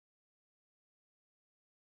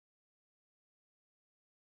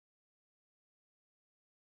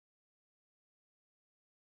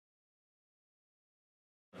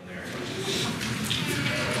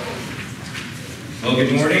Well,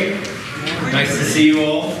 good morning. Nice to see you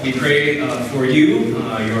all. We pray for you,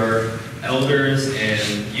 your elders,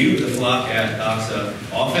 and you, the flock at Doxa,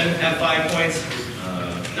 often at 5 Points,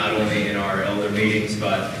 not only in our elder meetings,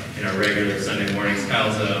 but in our regular Sunday mornings.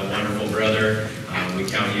 Kyle's a wonderful brother. We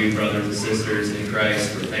count you brothers and sisters in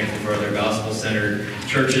Christ. We're thankful for other gospel-centered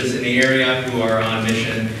churches in the area who are on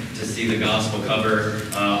mission to see the gospel cover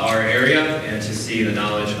our area and to see the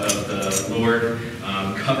knowledge of the Lord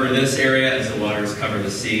cover this area as the waters cover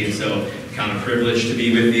the sea. And so, kind of privileged to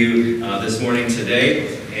be with you this morning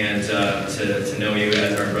today and to know you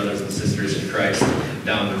as our brothers and sisters in Christ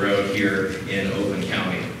down the road here in Oakland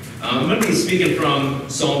County. I'm going to be speaking from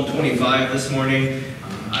Psalm 25 this morning.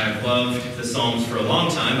 I've loved the Psalms for a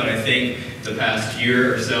long time, but I think the past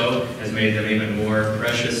year or so has made them even more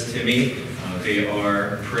precious to me. They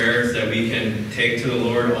are prayers that we can take to the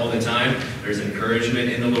Lord all the time. There's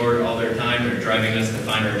encouragement in the Lord all the time. They're driving us to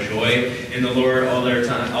find our joy in the Lord all the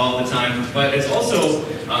time. But it's also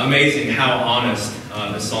amazing how honest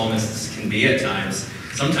the psalmists can be at times,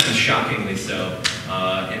 sometimes shockingly so.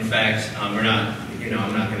 In fact, I'm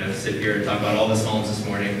not going to sit here and talk about all the Psalms this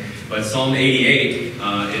morning, but Psalm 88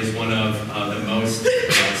 is one of the most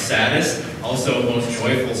saddest, also most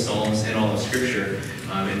joyful Psalms in all of Scripture.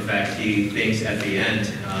 In fact, he thinks at the end,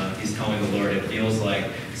 he's telling the Lord, it feels like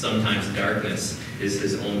sometimes darkness is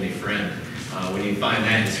his only friend. When you find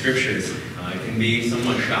that in Scriptures, it can be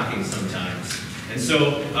somewhat shocking sometimes. And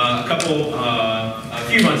so, a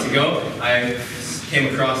few months ago, I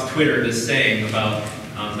came across Twitter this saying about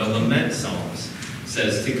the lament Psalms. It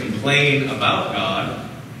says, to complain about God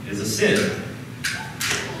is a sin,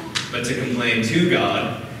 but to complain to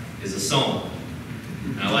God is a psalm.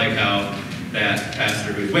 And I like how that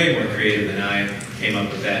pastor, who's way more creative than I, came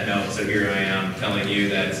up with that note. So here I am telling you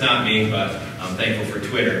that it's not me, but I'm thankful for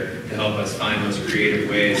Twitter to help us find those creative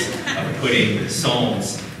ways of putting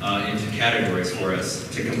psalms into categories for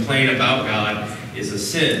us. To complain about God is a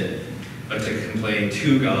sin, but to complain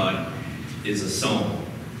to God is a psalm.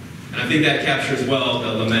 And I think that captures well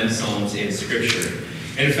the lament psalms in Scripture.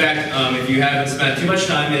 And in fact, if you haven't spent too much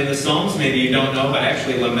time in the Psalms, maybe you don't know, but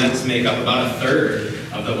actually laments make up about a third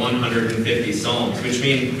of the 150 Psalms, which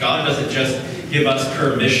means God doesn't just give us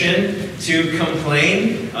permission to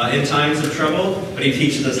complain in times of trouble, but he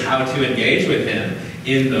teaches us how to engage with him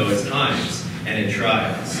in those times and in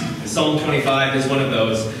trials. And Psalm 25 is one of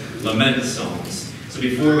those lament psalms. So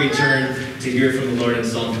before we turn to hear from the Lord in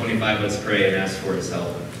Psalm 25, let's pray and ask for his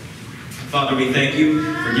help. Father, we thank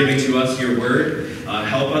you for giving to us your word.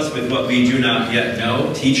 Help us with what we do not yet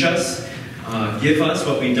know. Teach us. Give us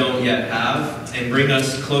what we don't yet have. And bring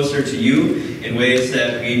us closer to you in ways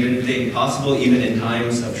that we didn't think possible, even in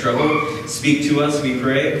times of trouble. Speak to us, we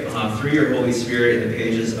pray, through your Holy Spirit in the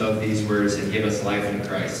pages of these words, and give us life in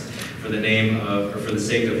Christ. For the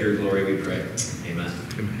sake of your glory, we pray. Amen.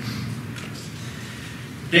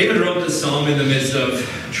 David wrote this psalm in the midst of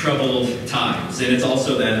troubled times, and it's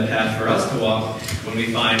also then a path for us to walk when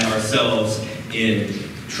we find ourselves in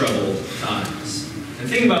troubled times. And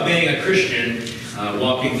think about being a Christian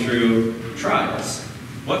walking through trials.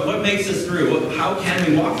 What makes us through? How can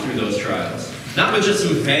we walk through those trials? Not with just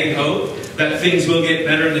some vague hope that things will get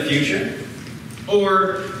better in the future,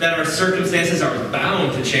 or that our circumstances are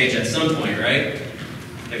bound to change at some point, right?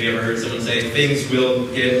 Have you ever heard someone say, things will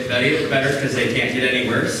get better because they can't get any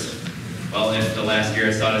worse? Well, if the last year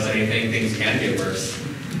has taught us anything, things can get worse.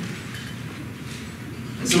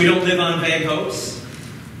 And so we don't live on vague hopes.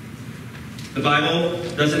 The Bible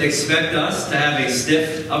doesn't expect us to have a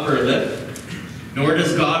stiff upper lip, nor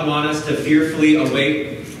does God want us to fearfully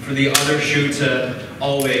await for the other shoe to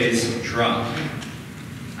always drop.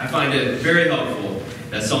 I find it very helpful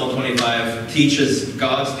that Psalm 25 teaches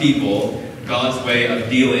God's people God's way of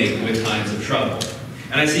dealing with times of trouble.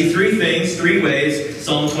 And I see three ways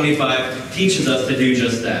Psalm 25 teaches us to do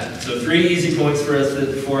just that. So 3 easy points for us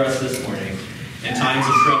this morning. In times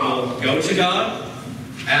of trouble, go to God,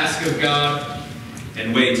 ask of God,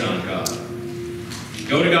 and wait on God.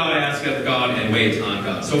 Go to God, ask of God, and wait on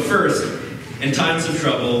God. So first, in times of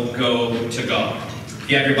trouble, go to God. If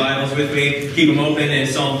you have your Bibles with me, keep them open in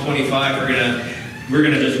Psalm 25. We're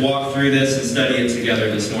going to just walk through this and study it together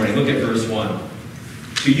this morning. Look at verse 1.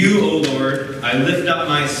 To you, O Lord, I lift up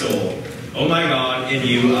my soul. O my God, in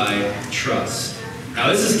you I trust. Now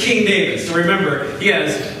this is King David, so remember, he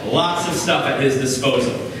has lots of stuff at his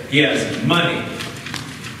disposal. He has money.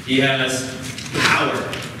 He has power.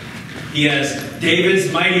 He has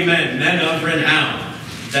David's mighty men of renown,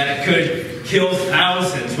 that could kill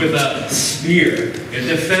thousands with a spear and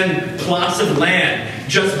defend plots of land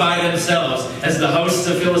just by themselves as the hosts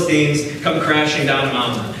of Philistines come crashing down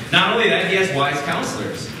among them. Not only that, he has wise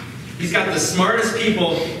counselors. He's got the smartest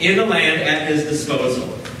people in the land at his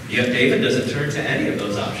disposal. Yet David doesn't turn to any of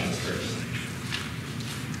those options first.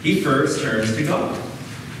 He first turns to God.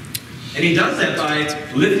 And he does that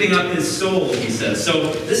by lifting up his soul, he says.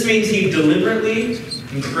 So this means he deliberately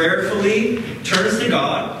and prayerfully turns to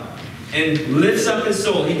God and lifts up his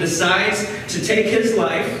soul. He decides to take his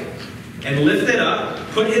life and lift it up,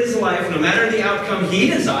 put his life, no matter the outcome he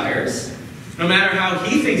desires, no matter how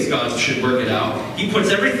he thinks God should work it out, he puts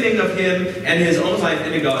everything of him and his own life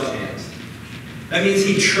into God's hands. That means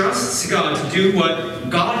he trusts God to do what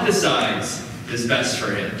God decides is best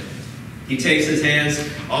for him. He takes his hands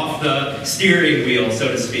off the steering wheel, so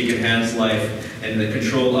to speak, and hands life and the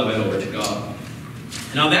control of it over to God.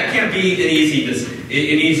 Now that can't be an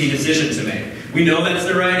easy decision to make. We know that's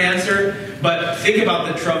the right answer, but think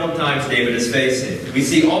about the troubled times David is facing. We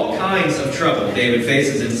see all kinds of trouble David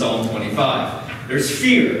faces in Psalm 25. There's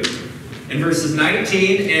fear. In verses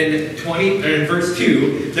 19 and 20, and in verse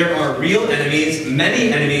 2, there are real enemies, many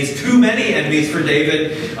enemies, too many enemies for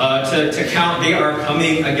David to count. They are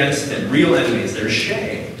coming against him. Real enemies. There's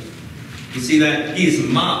shame. You see that? He's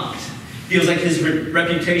mocked. Feels like his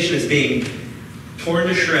reputation is being torn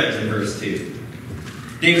to shreds in verse 2.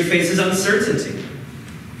 David faces uncertainty.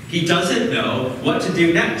 He doesn't know what to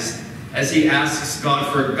do next as he asks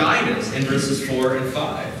God for guidance in verses 4 and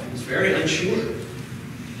 5. He's very unsure.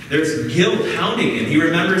 There's guilt hounding him. He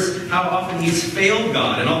remembers how often he's failed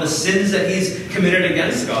God and all the sins that he's committed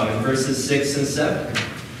against God in verses 6 and 7.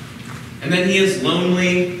 And then he is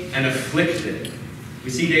lonely and afflicted. We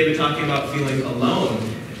see David talking about feeling alone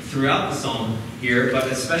throughout the psalm here,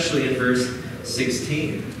 but especially in verse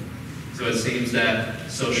 16. So it seems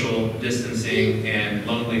that social distancing and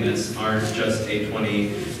loneliness aren't just a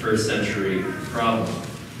 21st century problem.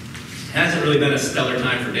 It hasn't really been a stellar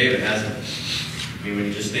time for David, has it? I mean, when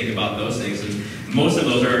you just think about those things, and most of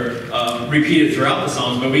those are repeated throughout the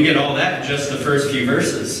Psalms, but we get all that in just the first few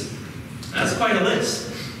verses. That's quite a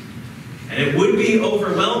list. And it would be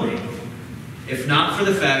overwhelming if not for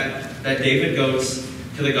the fact that David goes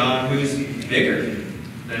to the God who's bigger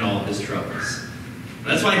than all of his troubles. And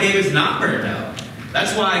that's why David's not burned out.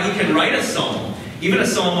 That's why he can write a psalm, even a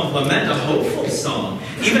psalm of lament, a hopeful psalm,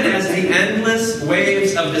 even as the endless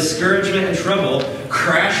waves of discouragement and trouble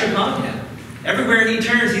crash upon him. Everywhere he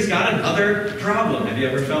turns, he's got another problem. Have you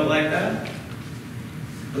ever felt like that?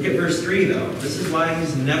 Look at verse 3, though. This is why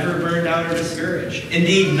he's never burned out or discouraged.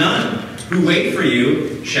 Indeed, none who wait for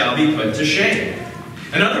you shall be put to shame.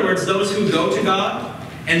 In other words, those who go to God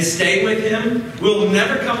and stay with him will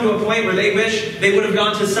never come to a point where they wish they would have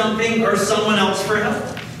gone to something or someone else for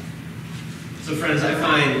help. So friends, I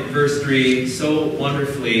find verse 3 so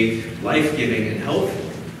wonderfully life-giving and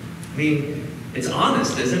helpful. I mean, it's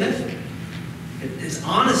honest, isn't it? It's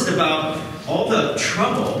honest about all the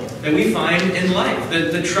trouble that we find in life,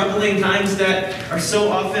 the troubling times that are so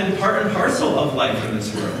often part and parcel of life in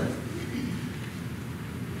this world.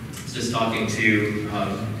 I was just talking to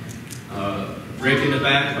Rick in the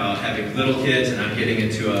back about having little kids, and I'm getting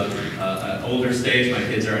into an older stage. My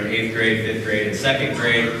kids are in 8th grade, 5th grade, and 2nd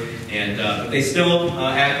grade, and they still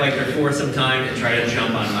act like they're 4 sometimes and try to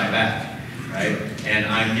jump on my back, right? And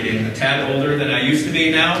I'm getting a tad older than I used to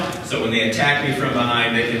be now, so when they attack me from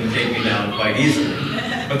behind, they can take me down quite easily.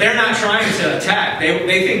 But they're not trying to attack.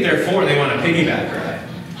 They think they're 4, they want a piggyback ride,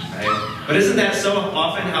 right? But isn't that so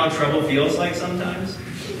often how trouble feels like sometimes?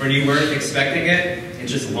 When you weren't expecting it, it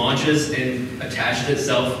just launches and attaches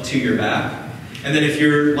itself to your back. And then if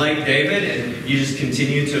you're like David and you just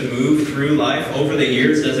continue to move through life over the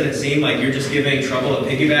years, doesn't it seem like you're just giving trouble a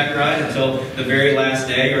piggyback ride until the very last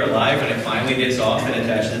day you're alive and it finally gets off and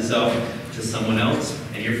attaches itself to someone else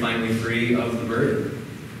and you're finally free of the burden?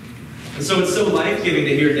 And so it's so life-giving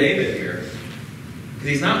to hear David here. Because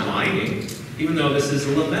he's not whining, even though this is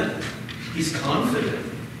a lament. He's confident.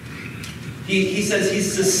 He says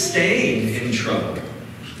he's sustained in trouble.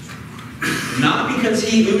 Not because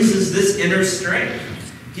he oozes this inner strength.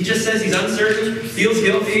 He just says he's uncertain, feels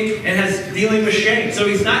guilty, and has dealing with shame. So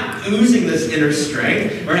he's not oozing this inner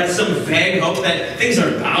strength or has some vague hope that things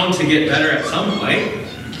are bound to get better at some point.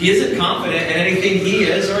 He isn't confident in anything he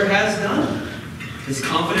is or has done. His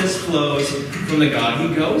confidence flows from the God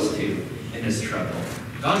he goes to in his trouble.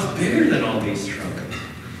 God's bigger than all these troubles.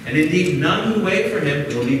 And indeed, none who wait for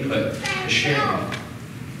him will be put to shame.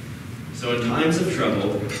 So in times of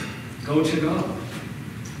trouble, go to God.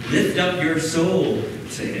 Lift up your soul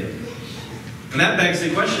to him. And that begs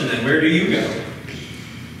the question then, where do you go?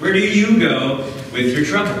 Where do you go with your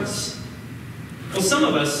troubles? Well, some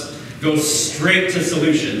of us go straight to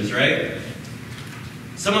solutions, right?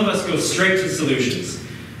 Some of us go straight to solutions.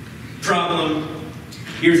 Problem,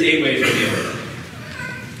 here's 8 ways to deal with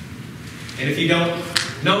it. And if you don't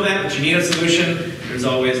know that, but you need a solution, there's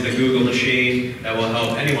always the Google machine that will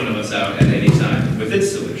help any one of us out at any time with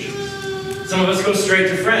its solutions. Some of us go straight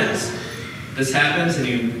to friends. This happens and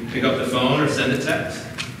you pick up the phone or send a text.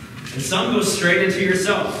 And some go straight into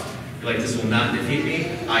yourself. You're like, this will not defeat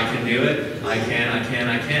me. I can do it. I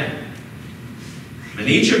can. And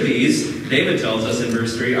each of these, David tells us in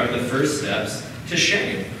verse 3, are the first steps to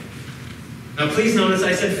shame. Now please notice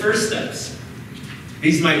I said first steps.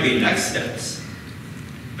 These might be next steps.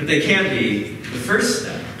 But they can't be the first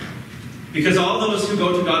step. Because all those who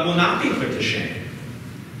go to God will not be put to shame.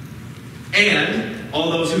 And all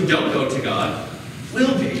those who don't go to God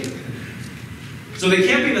will be. So they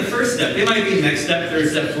can't be the first step. They might be next step, third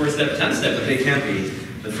step, fourth step, 10th step, but they can't be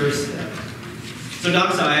the first step. So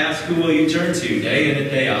Doxa, I ask, who will you turn to day in and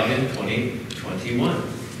day out in 2021?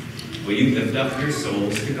 Will you lift up your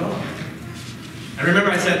souls to God? And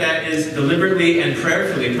remember I said that is deliberately and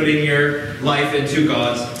prayerfully putting your life into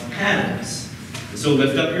God's hands. And so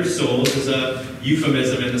lift up your souls is a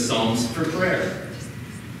euphemism in the Psalms for prayer.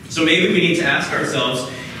 So maybe we need to ask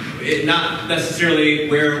ourselves, not necessarily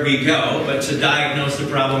where we go, but to diagnose the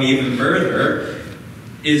problem even further,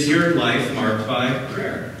 is your life marked by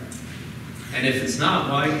prayer? And if it's not,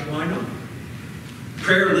 why not?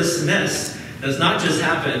 Prayerlessness does not just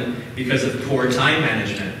happen because of poor time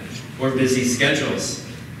management, or busy schedules,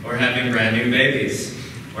 or having brand new babies,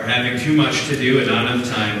 or having too much to do and not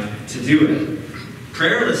enough time to do it.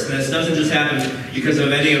 Prayerlessness doesn't just happen because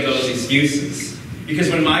of any of those excuses. Because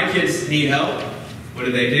when my kids need help, what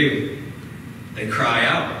do? They cry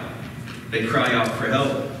out. They cry out for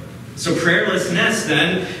help. So prayerlessness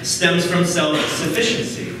then stems from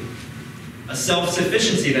self-sufficiency. A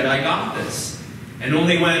self-sufficiency that I got this. And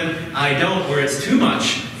only when I don't, or it's too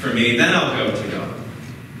much for me, then I'll go to God.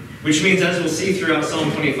 Which means, as we'll see throughout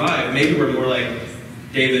Psalm 25, maybe we're more like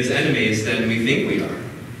David's enemies than we think we are.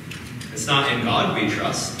 It's not in God we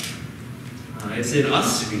trust. It's in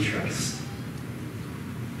us we trust.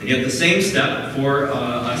 And yet the same step for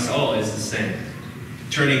us all is the same.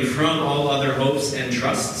 Turning from all other hopes and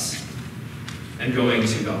trusts and going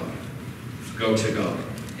to God. Go to God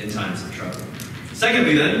in times of trouble.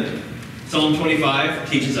 Secondly then, Psalm 25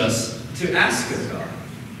 teaches us to ask of God.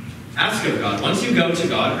 Ask of God. Once you go to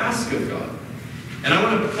God, ask of God. And I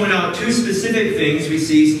want to point out 2 specific things we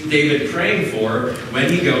see David praying for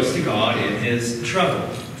when he goes to God in his trouble.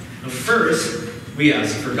 Now, first, we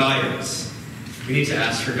ask for guidance. We need to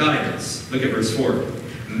ask for guidance. Look at verse 4.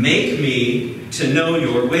 Make me to know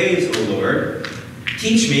your ways, O Lord.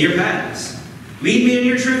 Teach me your paths. Lead me in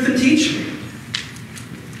your truth and teach me.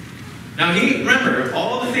 Now, remember,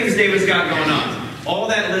 all the things David's got going on. All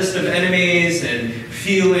that list of enemies and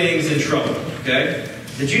feelings and trouble. Okay?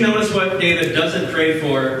 Did you notice what David doesn't pray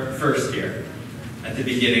for first here? At the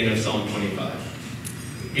beginning of Psalm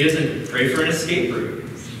 25. He doesn't pray for an escape route.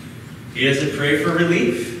 He doesn't pray for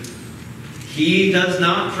relief. He does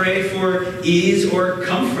not pray for ease or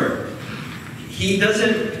comfort. He does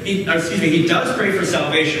pray for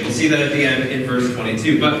salvation. We'll see that at the end in verse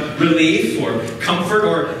 22. But relief or comfort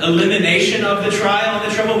or elimination of the trial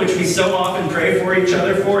and the trouble, which we so often pray for each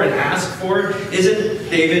other for and ask for, isn't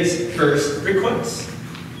David's first request.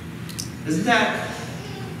 Isn't that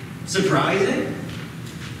surprising?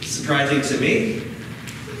 Surprising to me.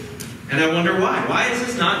 And I wonder why. Why is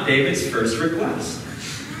this not David's first request?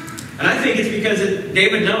 And I think it's because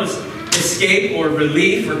David knows escape or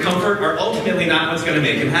relief or comfort are ultimately not what's going to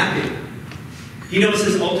make him happy. He knows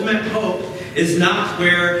his ultimate hope is not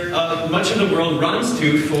where much of the world runs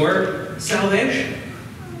to for salvation.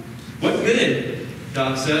 What good,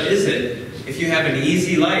 Doxa, is it if you have an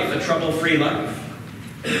easy life, a trouble-free life?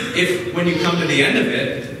 If, when you come to the end of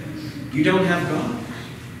it, you don't have God.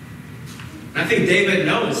 And I think David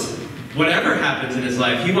knows whatever happens in his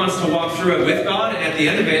life, he wants to walk through it with God, and at the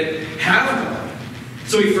end of it, have God.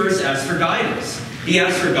 So he first asks for guidance. He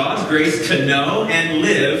asks for God's grace to know and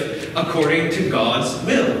live according to God's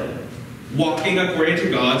will. Walking according to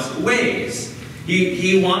God's ways.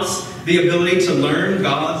 He wants the ability to learn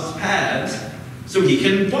God's paths so he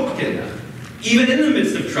can walk in them. Even in the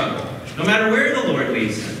midst of trouble. No matter where the Lord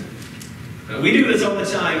leads him. We do this all the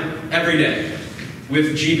time, every day,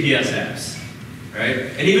 with GPS apps.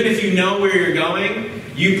 Right? And even if you know where you're going,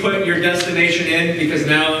 you put your destination in because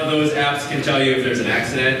now those apps can tell you if there's an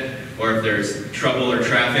accident or if there's trouble or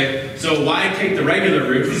traffic. So why take the regular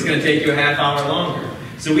route if it's going to take you a half hour longer?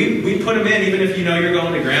 So we put them in, even if you know you're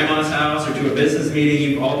going to grandma's house or to a business meeting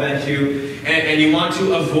you've all been to, and you want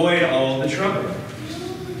to avoid all the trouble.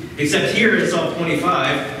 Except here in Psalm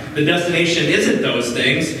 25, the destination isn't those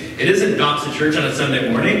things. It isn't Doxa Church on a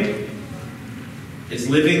Sunday morning. It's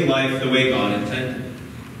living life the way God intended.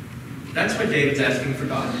 That's what David's asking for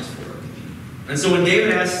guidance for. And so when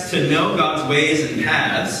David asks to know God's ways and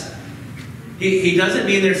paths, he doesn't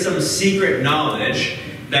mean there's some secret knowledge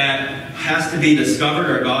that has to be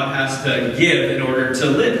discovered or God has to give in order to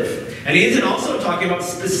live. And he isn't also talking about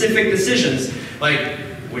specific decisions, like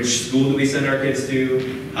which school do we send our kids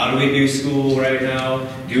to? How do we do school right now?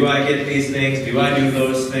 Do I get these things? Do I do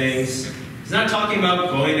those things? He's not talking about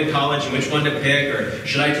going to college and which one to pick, or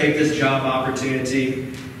should I take this job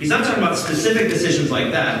opportunity? He's not talking about specific decisions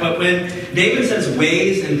like that. But when David says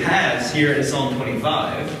ways and paths here in Psalm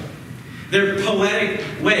 25, they're poetic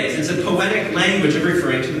ways. It's a poetic language of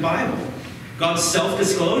referring to the Bible. God's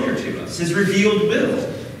self-disclosure to us, his revealed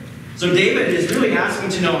will. So David is really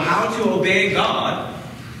asking to know how to obey God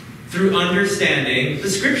through understanding the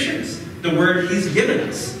Scriptures, the word he's given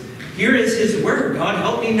us. Here is his word. God,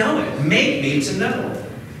 help me know it. Make me to know.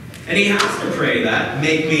 And he has to pray that,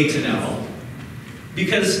 make me to know,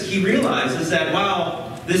 because he realizes that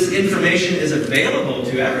while this information is available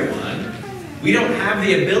to everyone, we don't have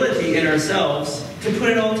the ability in ourselves to put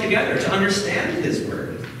it all together, to understand his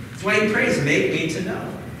word. That's why he prays, make me to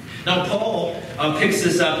know. Now, Paul picks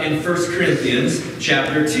this up in 1 Corinthians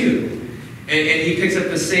chapter 2. And he picks up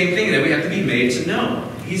the same thing, that we have to be made to know.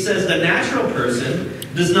 He says, the natural person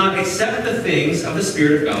does not accept the things of the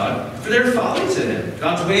Spirit of God, for they're folly to him.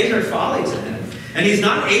 God's ways are folly to him. And he's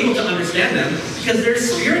not able to understand them because they're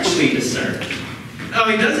spiritually discerned. Now,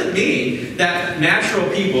 he doesn't mean that natural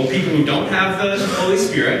people who don't have the Holy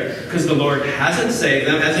Spirit, because the Lord hasn't saved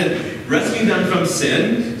them, hasn't rescued them from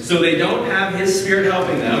sin, so they don't have his Spirit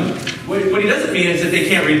helping them. What he doesn't mean is that they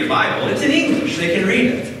can't read the Bible. It's in English. They can read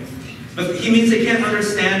it. But he means they can't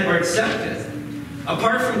understand or accept it.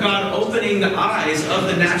 Apart from God opening the eyes of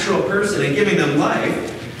the natural person and giving them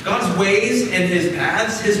life, God's ways and his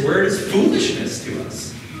paths, his word, is foolishness to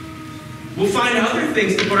us. We'll find other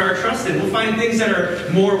things to put our trust in. We'll find things that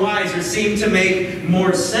are more wise or seem to make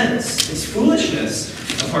more sense. It's foolishness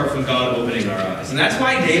apart from God opening our eyes. And that's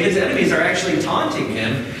why David's enemies are actually taunting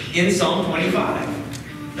him in Psalm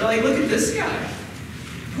 25. They're like, look at this guy.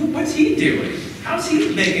 What's he doing? How's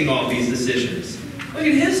he making all these decisions? Look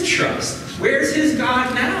at his trust. Where's his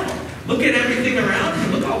God now? Look at everything around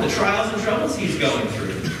him. Look at all the trials and troubles he's going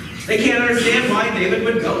through. They can't understand why David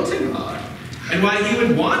would go to God and why he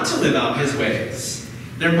would want to live out his ways.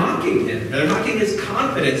 They're mocking him. They're mocking his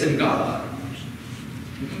confidence in God.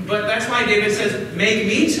 But that's why David says, make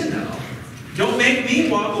me to know. Don't make me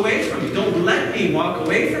walk away from you. Don't let me walk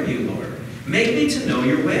away from you, Lord. Make me to know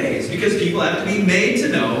your ways. Because people have to be made to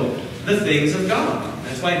know the things of God.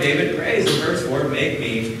 That's why David prays in verse 4, make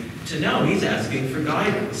me to know. He's asking for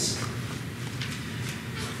guidance.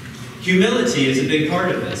 Humility is a big part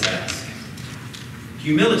of this ask.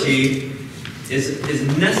 Humility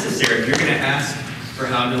is necessary if you're going to ask for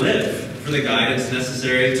how to live, for the guidance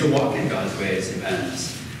necessary to walk in God's ways and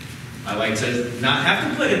paths. I like to not have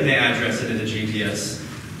to put in the address into the GPS,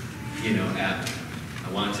 app.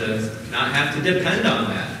 I want to not have to depend on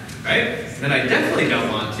that, right? Then I definitely don't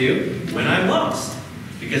want to when I'm lost.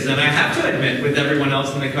 Because then I have to admit, with everyone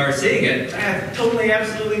else in the car seeing it, I have totally,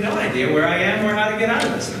 absolutely no idea where I am or how to get out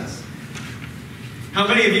of this mess. How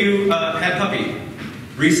many of you had puppy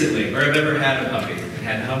recently, or have ever had a puppy and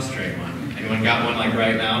had a house train one? Anyone got one like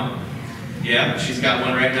right now? Yeah, she's got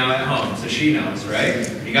one right now at home, so she knows, right?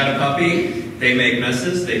 You got a puppy, they make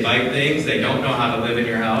messes, they bite things, they don't know how to live in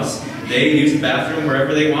your house, they use the bathroom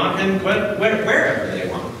wherever they want and wherever they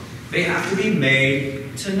want. They have to be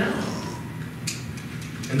made to know.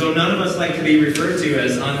 And though none of us like to be referred to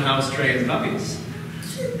as unhouse-trained puppies,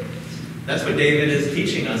 that's what David is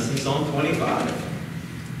teaching us in Psalm 25.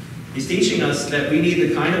 He's teaching us that we need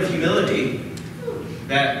the kind of humility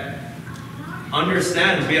that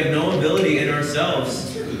understands we have no ability in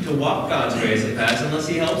ourselves to walk God's ways and paths unless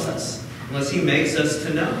he helps us, unless he makes us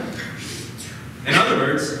to know. In other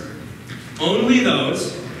words, only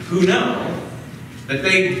those who know that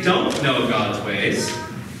they don't know God's ways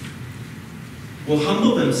will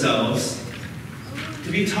humble themselves to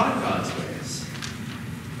be taught God's ways.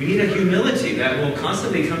 We need a humility that will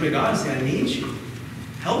constantly come to God and say, I need you.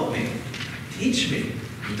 Help me. Teach me.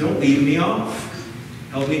 Don't leave me off.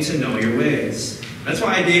 Help me to know your ways. That's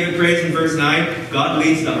why David prays in verse 9, God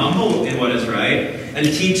leads the humble in what is right and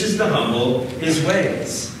teaches the humble his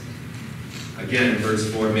ways. Again, in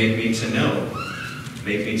verse 4, make me to know.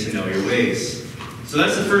 Make me to know your ways. So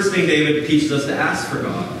that's the first thing David teaches us to ask for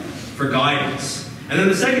God, for guidance. And then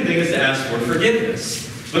the second thing is to ask for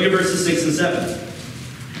forgiveness. Look at verses 6 and 7.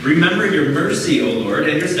 Remember your mercy, O Lord,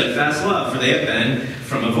 and your steadfast love, for they have been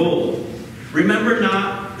from of old. Remember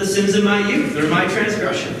not the sins of my youth, or my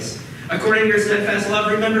transgressions. According to your steadfast love,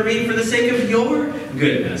 remember me for the sake of your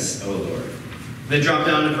goodness, O Lord. Then drop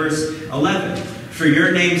down to verse 11. For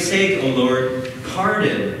your name's sake, O Lord,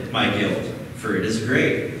 pardon my guilt, for it is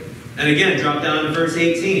great. And again, drop down to verse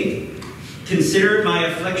 18. Consider my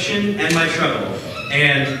affliction and my trouble,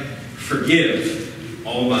 and forgive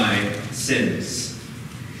all my sins.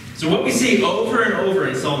 So what we see over and over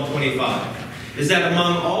in Psalm 25 is that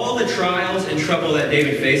among all the trials and trouble that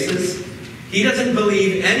David faces, he doesn't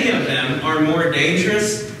believe any of them are more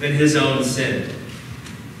dangerous than his own sin.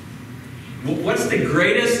 What's the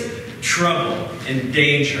greatest trouble and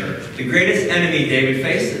danger, the greatest enemy David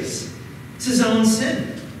faces? It's his own sin.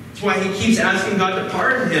 That's why he keeps asking God to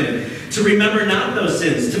pardon him, to remember not those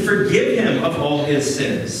sins, to forgive him of all his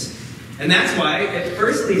sins. And that's why it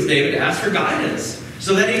first leads David to ask for guidance,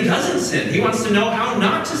 so that he doesn't sin. He wants to know how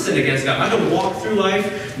not to sin against God, how to walk through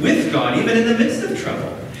life with God, even in the midst of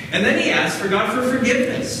trouble. And then he asks for God for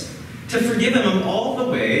forgiveness, to forgive him of all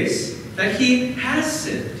the ways that he has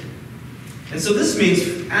sinned. And so this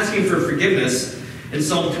means asking for forgiveness in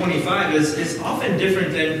Psalm 25 is often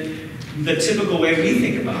different than the typical way we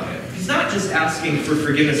think about it. He's not just asking for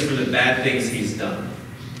forgiveness for the bad things he's done,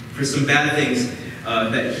 for some bad things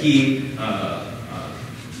that he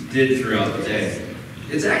did throughout the day.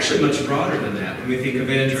 It's actually much broader than that when we think of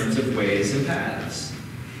it in terms of ways and paths.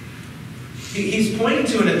 He's pointing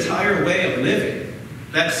to an entire way of living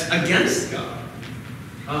that's against God.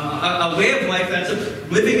 A way of life that's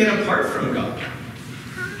living it apart from God.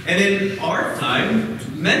 And in our time,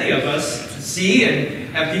 many of us see and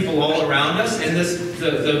have people all around us, and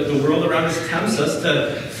the world around us tempts us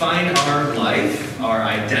to find our life, our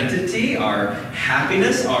identity, our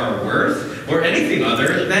happiness, our worth, or anything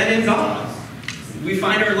other than in God. We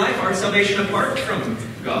find our life, our salvation apart from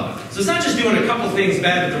God. So it's not just doing a couple things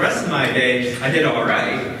bad, but the rest of my day I did all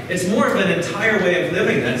right. It's more of an entire way of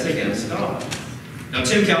living that's against God. Now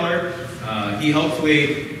Tim Keller, he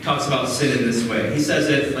helpfully talks about sin in this way. He says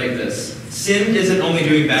it like this. Sin isn't only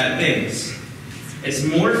doing bad things. It's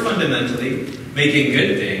more fundamentally making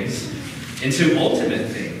good things into ultimate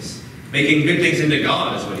things. Making good things into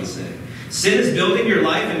God is what he's saying. Sin is building your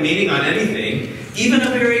life and meaning on anything, even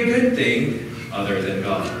a very good thing, other than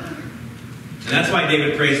God. And that's why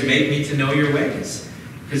David prays, make me to know your ways.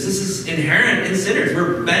 Because this is inherent in sinners.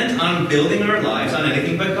 We're bent on building our lives on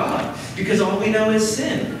anything but God. Because all we know is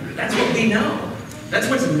sin. That's what we know. That's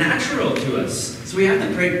what's natural to us. So we have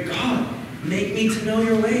to pray, God, make me to know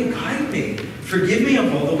your way. Guide me. Forgive me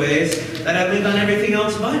of all the ways that I live on everything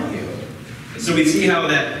else but you. And so we see how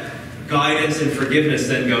that guidance and forgiveness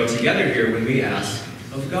then go together here when we ask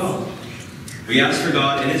of God. We ask for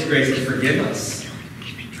God in his grace to forgive us.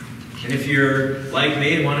 And if you're like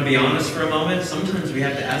me and want to be honest for a moment, sometimes we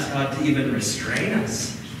have to ask God to even restrain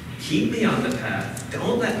us. Keep me on the path.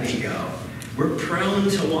 Don't let me go. We're prone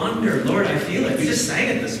to wander. Lord, I feel it. We just sang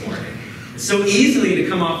it this morning. It's so easily to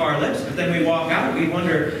come off our lips, but then we walk out and we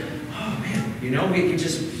wonder, oh man, we can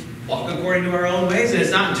just walk according to our own ways. And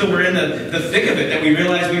it's not until we're in the thick of it that we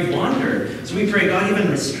realize we've wandered. So we pray, God, even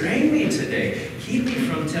restrain me today. Keep me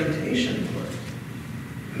from temptation, Lord.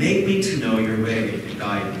 Make me to know your way and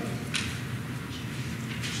guide me.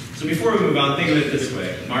 So before we move on, think of it this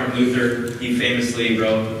way. Martin Luther, he famously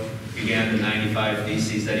began the 95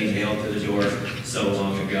 Theses that he nailed to the door so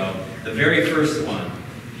long ago. The very first one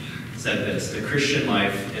said this: the Christian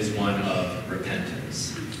life is one of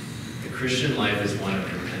repentance. The Christian life is one of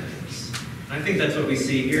repentance. And I think that's what we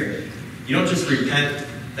see here. You don't just repent,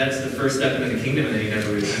 that's the first step into the kingdom, and then you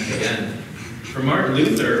never repent again. For Martin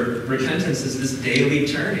Luther, repentance is this daily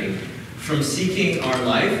turning from seeking our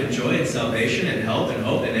life and joy and salvation and health and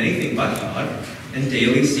hope and anything but God, and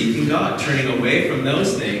daily seeking God, turning away from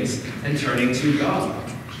those things and turning to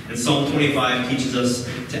God. And Psalm 25 teaches us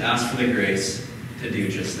to ask for the grace to do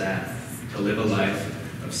just that, to live a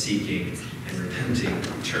life of seeking and repenting,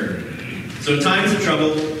 turning. So in times of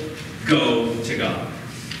trouble, go to God.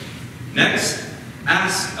 Next,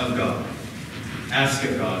 ask of God. Ask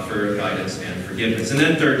of God for guidance and forgiveness. And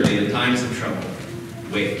then thirdly, in times of trouble,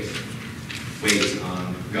 wait. Wait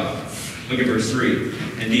on God. Look at verse 3.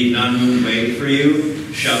 Indeed, none who wait for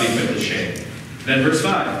you shall be put to shame. Then verse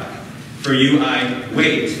 5. For you I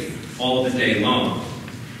wait all the day long.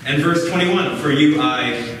 And verse 21. For you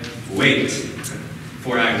I wait.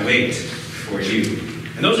 For I wait for you.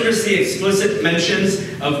 And those are just the explicit mentions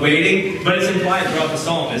of waiting, but it's implied throughout the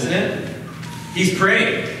psalm, isn't it? He's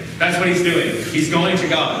praying. That's what he's doing. He's going to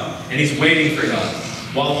God, and he's waiting for God.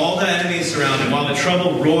 While all the enemies surround him, while the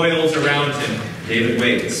trouble roils around him, David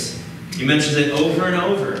waits. He mentions it over and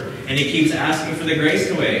over, and he keeps asking for the grace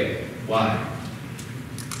to wait. Why?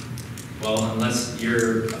 Well, unless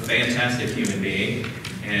you're a fantastic human being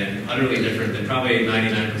and utterly different than probably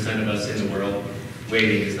 99% of us in the world,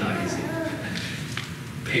 waiting is not easy.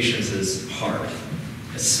 Patience is hard.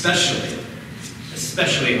 Especially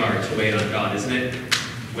hard to wait on God, isn't it?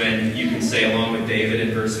 When you can say along with David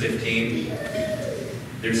in verse 15,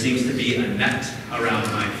 there seems to be a net around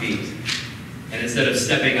my feet. And instead of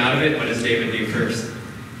stepping out of it, what does David do first?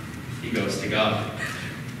 He goes to God.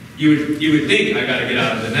 You would think, I got to get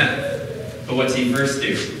out of the net. But what's he first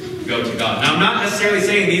do? Go to God. Now, I'm not necessarily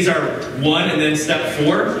saying these are 1 and then step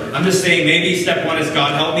 4. I'm just saying maybe step 1 is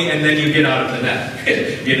God help me, and then you get out of the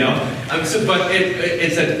net. You know? But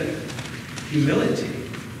it's a humility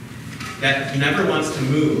that never wants to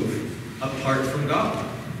move apart from God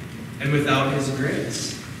and without his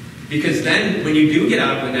grace. Because then, when you do get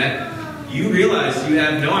out of the net, you realize you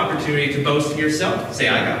have no opportunity to boast in yourself. Say,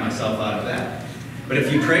 I got myself out of that. But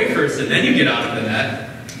if you pray first and then you get out of the net,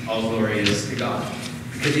 all glory is to God.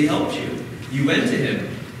 Because he helped you. You went to him.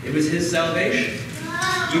 It was his salvation.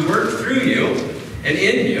 He worked through you and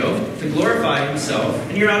in you to glorify himself,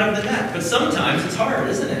 and you're out of the net. But sometimes it's hard,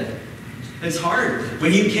 isn't it? It's hard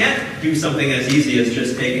when you can't do something as easy as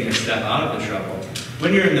just taking a step out of the trouble.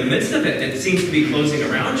 When you're in the midst of it, it seems to be closing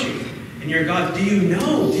around you. And you're, God, do you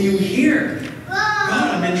know? Do you hear?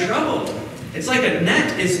 God, I'm in trouble. It's like a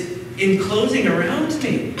net is enclosing around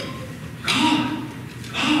me. God,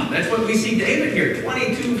 that's what we see David here.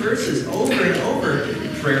 22 verses over and over,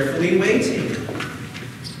 prayerfully waiting.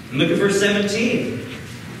 And look at verse 17.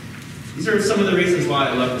 These are some of the reasons why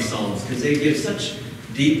I love the Psalms, because they give such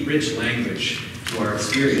deep, rich language to our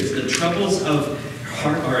experience. The troubles of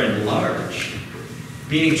heart are enlarged,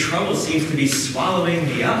 meaning trouble seems to be swallowing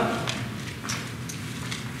me up.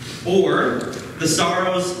 Or the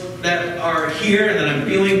sorrows that are here and that I'm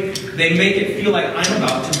feeling, they make it feel like I'm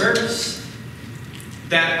about to burst.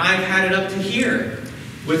 That I've had it up to here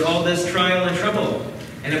with all this trial and trouble.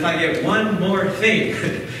 And if I get one more thing,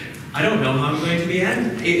 I don't know how I'm going to be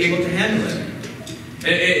able to handle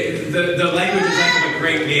it. The language is like of a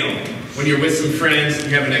great meal. When you're with some friends,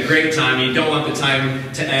 you're having a great time, you don't want the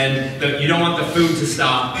time to end, you don't want the food to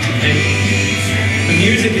stop, and the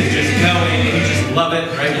music is just going, and you just love it,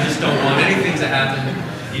 right? You just don't want anything to happen.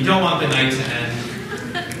 You don't want the night to end.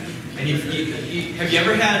 And have you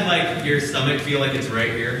ever had like your stomach feel like it's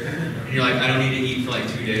right here, and you're like, I don't need to eat for like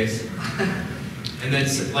 2 days, and then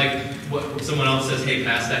like someone else says, hey,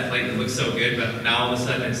 pass that plate, and it looks so good, but now all of a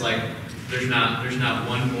sudden it's like there's not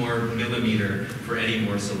one more millimeter for any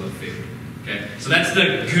morsel of food. Okay, so that's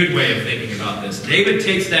the good way of thinking about this. David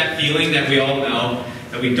takes that feeling that we all know,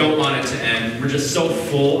 that we don't want it to end. We're just so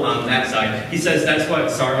full on that side. He says that's what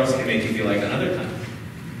sorrows can make you feel like another time.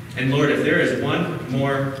 And Lord, if there is one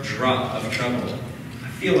more drop of trouble, I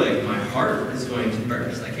feel like my heart is going to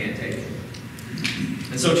burst. I can't take it.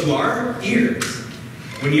 And so to our ears,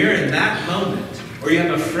 when you're in that moment, or you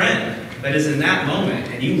have a friend that is in that moment,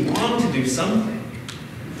 and you long to do something,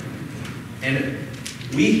 and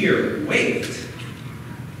we hear, wait,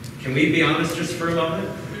 can we be honest just for a moment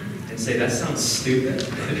and say, that sounds stupid?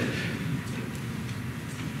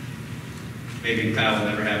 Maybe Kyle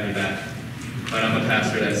will never have me back. But I'm a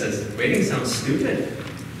pastor that says, waiting sounds stupid.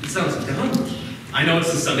 It sounds dumb. I know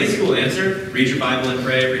it's the Sunday school answer. Read your Bible and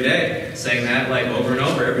pray every day. Saying that like over and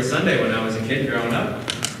over every Sunday when I was a kid growing up.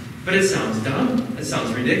 But it sounds dumb. It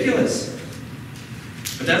sounds ridiculous.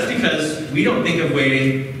 But that's because we don't think of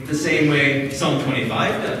waiting the same way Psalm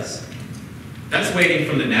 25 does. That's waiting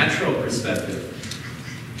from the natural perspective.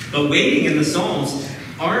 But waiting in the Psalms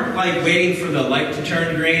aren't like waiting for the light to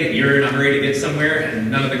turn green and you're in a hurry to get somewhere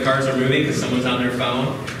and none of the cars are moving because someone's on their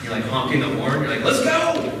phone. You're like honking the horn. You're like, let's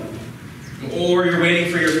go! Or you're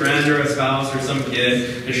waiting for your friend or a spouse or some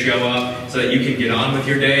kid to show up so that you can get on with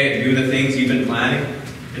your day and do the things you've been planning.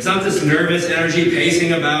 It's not this nervous energy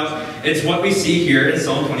pacing about. It's what we see here in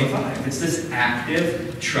Psalm 25. It's this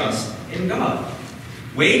active trust in God.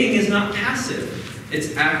 Waiting is not passive.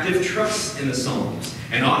 It's active trust in the Psalms.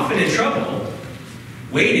 And often in trouble,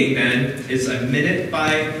 waiting then is a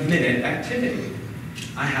minute-by-minute activity.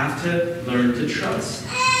 I have to learn to trust.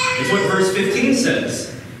 It's what verse 15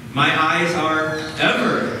 says. My eyes are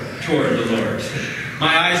ever toward the Lord.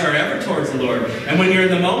 My eyes are ever towards the Lord. And when you're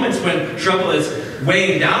in the moments when trouble is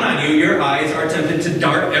weighing down on you, your eyes are tempted to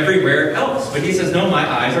dart everywhere else. But he says, no, my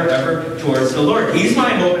eyes are ever towards the Lord. He's my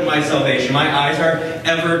hope and my salvation. My eyes are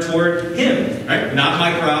ever toward him. Right? Not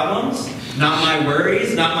my problems, Not my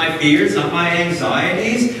worries, not my fears, not my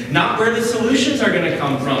anxieties, not where the solutions are going to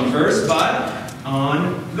come from first, but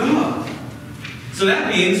on God. So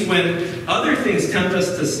that means when other things tempt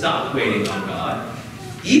us to stop waiting on God,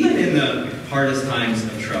 even in the hardest times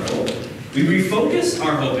of trouble, we refocus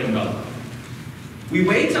our hope in God. We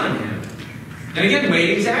wait on Him. And again,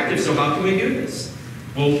 waiting is active, so how can we do this?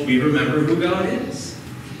 Well, we remember who God is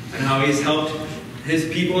and how He's helped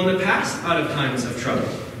His people in the past out of times of trouble.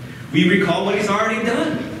 We recall what He's already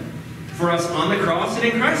done for us on the cross and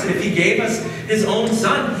in Christ. And if He gave us His own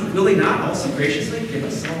Son, will He not also graciously give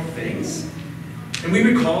us all things? And we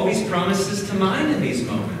recall these promises to mind in these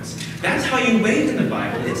moments. That's how you wait in the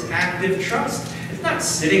Bible. It's active trust. It's not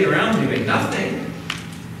sitting around doing nothing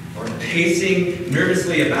or pacing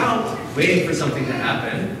nervously about, waiting for something to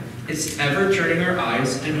happen. It's ever turning our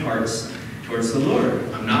eyes and hearts towards the Lord.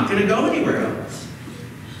 I'm not going to go anywhere else.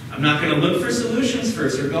 I'm not going to look for solutions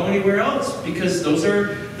first or go anywhere else, because those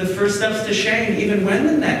are the first steps to shame, even when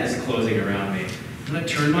the net is closing around me. I'm going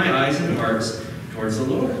to turn my eyes and hearts towards the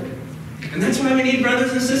Lord. And that's why we need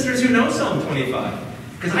brothers and sisters who know Psalm 25.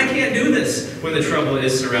 Because I can't do this when the trouble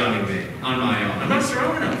is surrounding me on my own. I'm not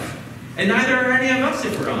strong enough. And neither are any of us,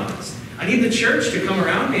 if we're honest. I need the church to come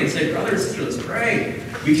around me and say, brother, sister, let's pray.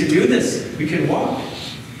 We can do this. We can walk.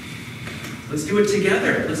 Let's do it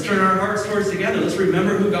together. Let's turn our hearts towards together. Let's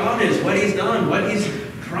remember who God is, what He's done, what He's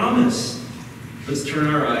promised. Let's turn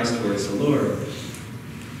our eyes towards the Lord.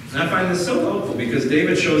 And I find this so helpful because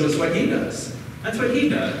David shows us what he does. That's what he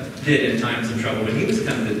did in times of trouble when he was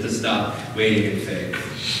tempted to stop waiting in faith.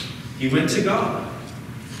 He went to God.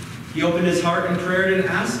 He opened his heart in prayer and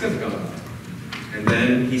asked of God. And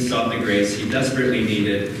then he sought the grace he desperately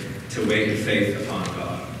needed to wait in faith upon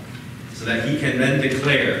God, so that he can then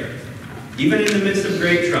declare, even in the midst of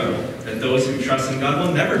great trouble, that those who trust in God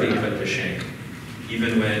will never be put to shame,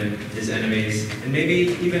 even when his enemies, and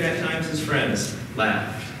maybe even at times his friends,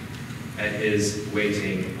 laughed at his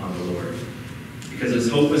waiting on the Lord. Because his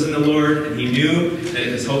hope was in the Lord, and he knew that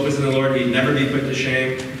if his hope was in the Lord, he'd never be put to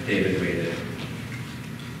shame. David waited.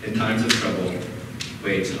 In times of trouble,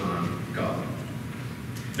 wait on God.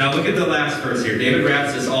 Now look at the last verse here. David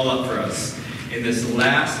wraps this all up for us in this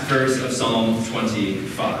last verse of Psalm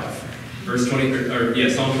 25.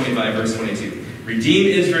 Psalm 25, verse 22. Redeem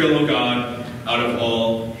Israel, O God, out of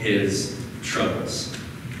all his troubles.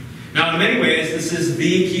 Now in many ways, this is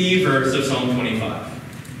the key verse of Psalm 25.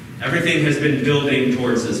 Everything has been building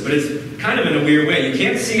towards this, but it's kind of in a weird way. You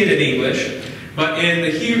can't see it in English, but in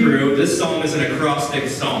the Hebrew, this psalm is an acrostic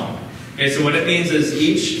psalm. Okay, so what it means is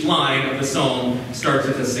each line of the psalm starts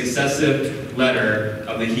with a successive letter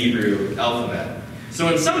of the Hebrew alphabet. So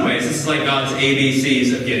in some ways, this is like God's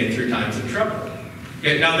ABCs of getting through times of trouble.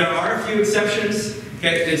 Okay, now there are a few exceptions.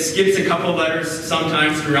 Okay, it skips a couple letters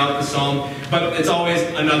sometimes throughout the psalm, but it's always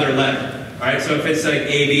another letter. All right, so if it's like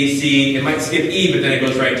A, B, C, it might skip E, but then it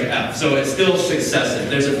goes right to F. So it's still successive.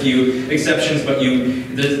 There's a few exceptions, but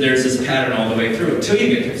there's this pattern all the way through until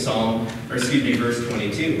you get to verse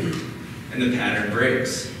 22, and the pattern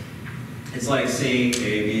breaks. It's like seeing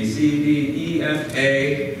A, B, C, D, E, F,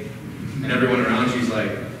 A, and everyone around you's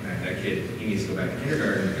like, that kid, he needs to go back to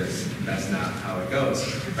kindergarten because that's not how it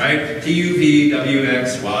goes, right? T, U, V, W,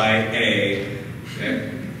 X, Y, A.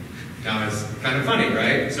 Okay? Now it's kind of funny,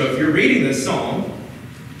 right? So if you're reading this psalm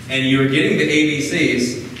and you're getting the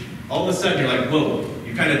ABCs, all of a sudden you're like, whoa,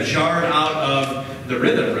 you're kind of jarred out of the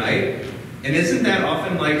rhythm, right? And isn't that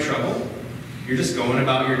often like trouble? You're just going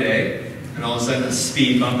about your day, and all of a sudden a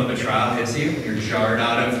speed bump of a trial hits you. You're jarred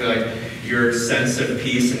out of like your sense of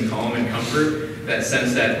peace and calm and comfort, that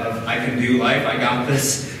sense that of, I can do life, I got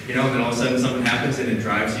this, and then all of a sudden something happens and it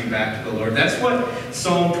drives you back to the Lord. That's what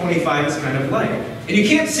Psalm 25 is kind of like. And you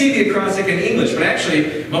can't see the acrostic in English, but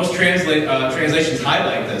actually most translations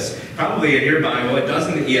highlight this. Probably in your Bible, it does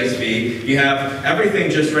in the ESV. You have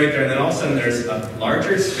everything just right there, and then all of a sudden there's a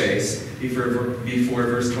larger space before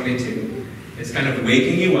verse 22. It's kind of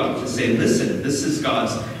waking you up to say, listen, this is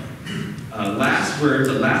God's last word,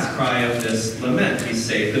 the last cry of this lament. He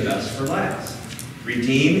saved the best for last.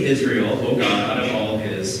 Redeem Israel, O God, out of all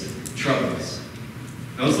his troubles.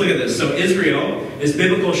 Now let's look at this. So Israel is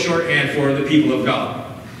biblical shorthand for the people of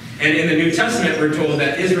God. And in the New Testament, we're told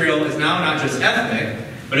that Israel is now not just ethnic,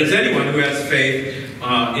 but it's anyone who has faith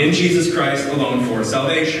in Jesus Christ alone for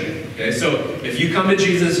salvation. Okay, so if you come to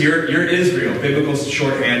Jesus, you're Israel, biblical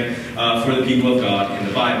shorthand for the people of God in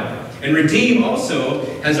the Bible. And redeem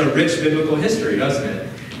also has a rich biblical history, doesn't it?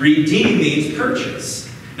 Redeem means purchase.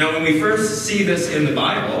 Now, when we first see this in the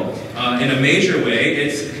Bible, in a major way,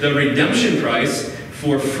 it's the redemption price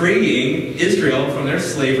for freeing Israel from their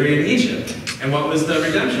slavery in Egypt. And what was the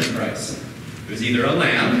redemption price? It was either a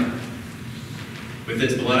lamb with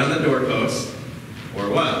its blood on the doorpost, or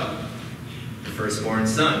what? The firstborn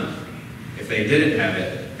son. If they didn't have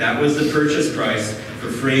it, that was the purchase price for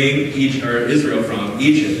freeing Israel from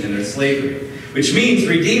Egypt and their slavery. Which means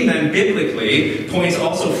redeem them biblically points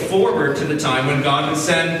also forward to the time when God would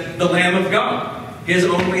send the Lamb of God, his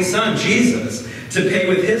only Son, Jesus, to pay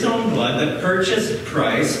with his own blood the purchase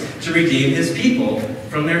price to redeem his people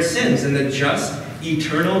from their sins and the just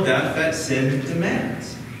eternal death that sin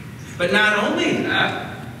demands. But not only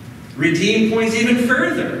that, redeem points even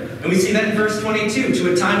further. And we see that in verse 22,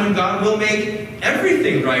 to a time when God will make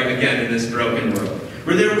everything right again in this broken world,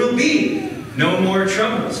 where there will be no more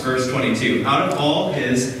troubles, verse 22, out of all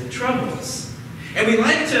his troubles. And we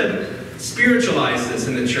like to spiritualize this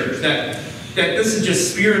in the church, that this is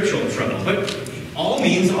just spiritual trouble. But all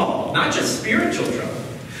means all, not just spiritual trouble.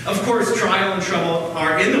 Of course, trial and trouble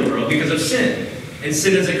are in the world because of sin. And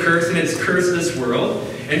sin is a curse, and it's cursed this world,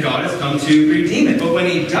 and God has come to redeem it. But when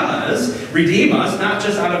he does redeem us, not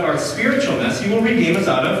just out of our spiritual mess, he will redeem us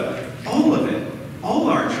out of all of it, all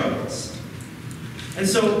our troubles. And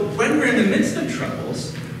so, when we're in the midst of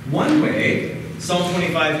troubles, one way Psalm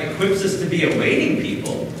 25 equips us to be a waiting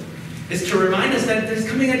people is to remind us that there's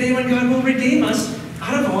coming a day when God will redeem us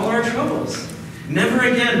out of all our troubles. Never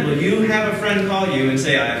again will you have a friend call you and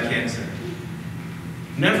say, I have cancer.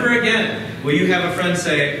 Never again will you have a friend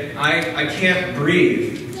say, I can't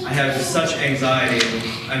breathe. I have such anxiety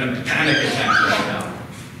and a panic attack right now.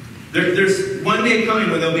 There's one day coming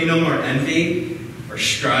when there'll be no more envy or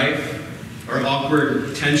strife or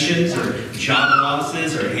awkward tensions, or job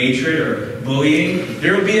losses, or hatred, or bullying.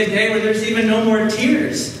 There will be a day where there's even no more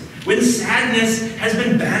tears, when sadness has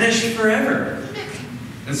been banished forever.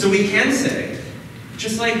 And so we can say,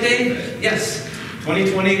 just like David, yes,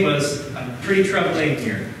 2020 was a pretty troubling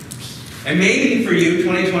year. And maybe for you,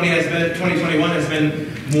 2021 has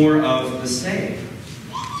been more of the same.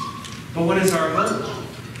 But what is our hope?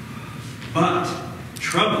 But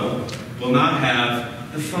trouble will not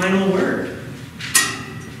have the final word.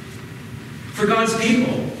 For God's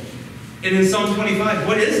people, and in Psalm 25,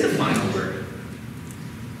 what is the final word?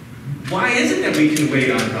 Why is it that we can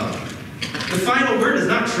wait on God? The final word is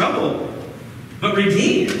not trouble, but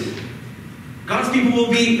redeemed. God's people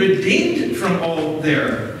will be redeemed from all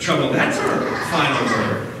their trouble. That's our final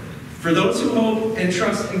word. For those who hope and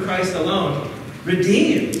trust in Christ alone,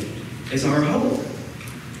 redeemed is our hope.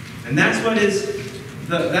 And that's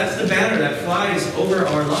the banner that flies over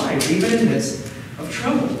our lives, even in the midst of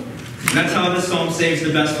trouble. And that's how this psalm saves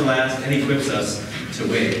the best for last and equips us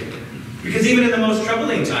to wait. Because even in the most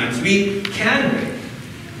troubling times, we can wait.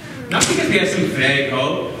 Not because we have some vague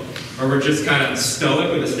hope, or we're just kind of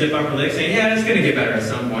stoic with a stiff upper lip saying, yeah, it's going to get better at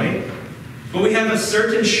some point. But we have a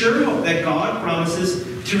certain sure hope that God promises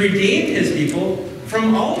to redeem his people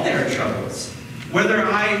from all their troubles, whether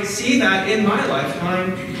I see that in my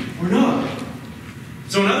lifetime or not.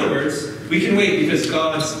 So in other words, we can wait because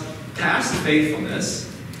God's past faithfulness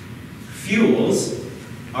fuels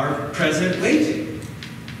our present waiting.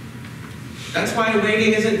 That's why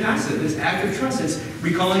waiting isn't passive. It's active trust. It's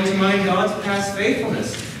recalling to mind God's past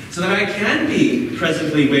faithfulness so that I can be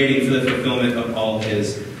presently waiting for the fulfillment of all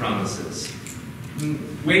his promises.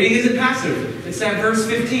 Waiting isn't passive. It's that verse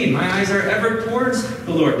 15. My eyes are ever towards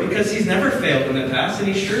the Lord because he's never failed in the past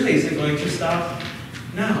and he surely isn't going to stop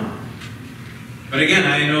now. But again,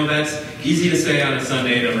 I know that's easy to say on a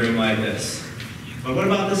Sunday in a room like this. But what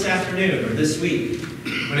about this afternoon or this week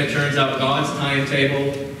when it turns out God's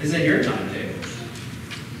timetable isn't your timetable?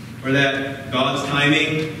 Or that God's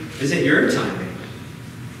timing isn't your timing?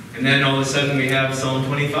 And then all of a sudden we have Psalm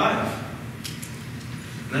 25.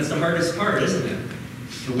 And that's the hardest part, isn't it?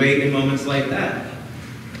 To wait in moments like that.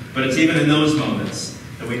 But it's even in those moments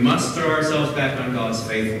that we must throw ourselves back on God's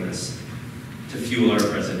faithfulness to fuel our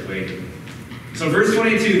present waiting. So verse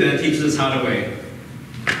 22 then teaches us how to wait.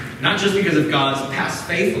 Not just because of God's past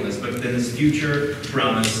faithfulness, but then his future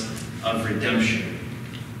promise of redemption.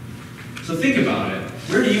 So think about it.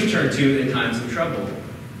 Where do you turn to in times of trouble?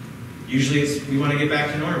 Usually it's we want to get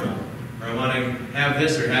back to normal. Or I want to have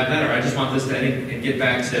this or have that, or I just want this to end and get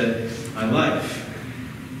back to my life.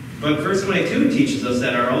 But verse 22 teaches us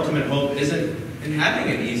that our ultimate hope isn't in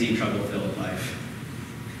having an easy, trouble-filled life.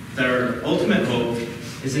 That our ultimate hope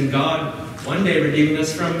is in God one day redeeming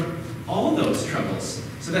us from all those troubles,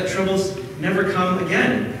 so that troubles never come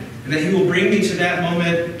again. And that he will bring me to that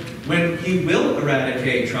moment when he will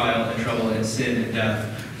eradicate trial and trouble and sin and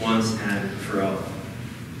death once and for all.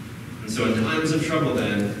 And so in times of trouble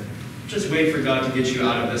then, just wait for God to get you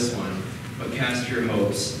out of this one, but cast your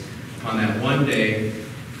hopes upon that one day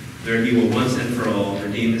where he will once and for all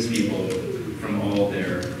redeem his people from all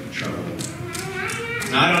their trouble.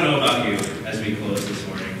 Now, I don't know about you as we close this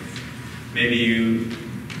morning. Maybe you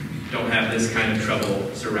don't have this kind of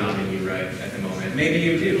trouble surrounding you right at the moment. Maybe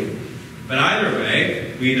you do. But either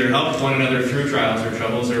way, we either help one another through trials or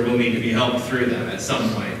troubles, or we'll need to be helped through them at some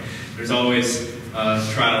point. There's always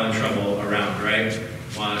trial and trouble around, right?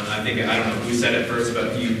 I don't know who said it first,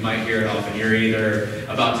 but you might hear it often. You're either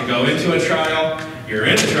about to go into a trial, you're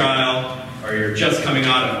in a trial, or you're just coming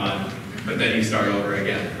out of one, but then you start over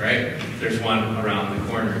again, right? There's one around the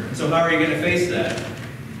corner. So how are you going to face that?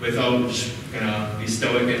 Without just be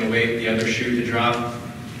stoic and wait the other shoe to drop?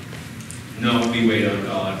 No, we wait on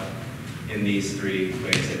God in these three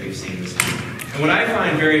ways that we've seen this morning. And what I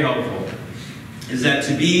find very helpful is that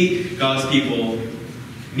to be God's people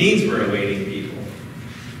means we're a waiting people.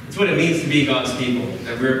 It's what it means to be God's people,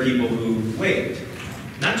 that we're people who wait.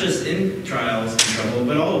 Not just in trials and trouble,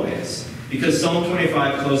 but always. Because Psalm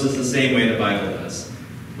 25 closes the same way the Bible does,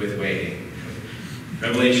 with waiting.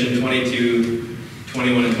 Revelation 22,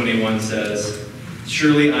 21 and 21 says,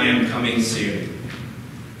 "Surely I am coming soon."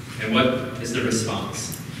 And what is the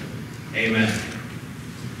response? Amen.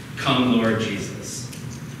 Come, Lord Jesus.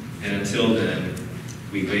 And until then,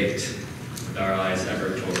 we wait with our eyes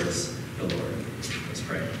ever towards the Lord. Let's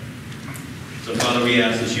pray. So, Father, we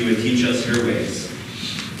ask that you would teach us your ways,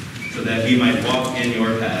 so that we might walk in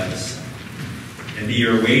your paths and be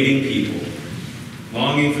your waiting people,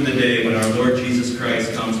 longing for the day when our Lord Jesus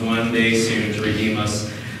Christ comes one day soon to redeem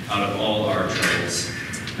us out of all our troubles.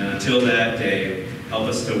 And until that day, help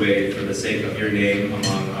us to wait for the sake of your name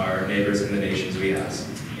among our neighbors and the nations, we ask.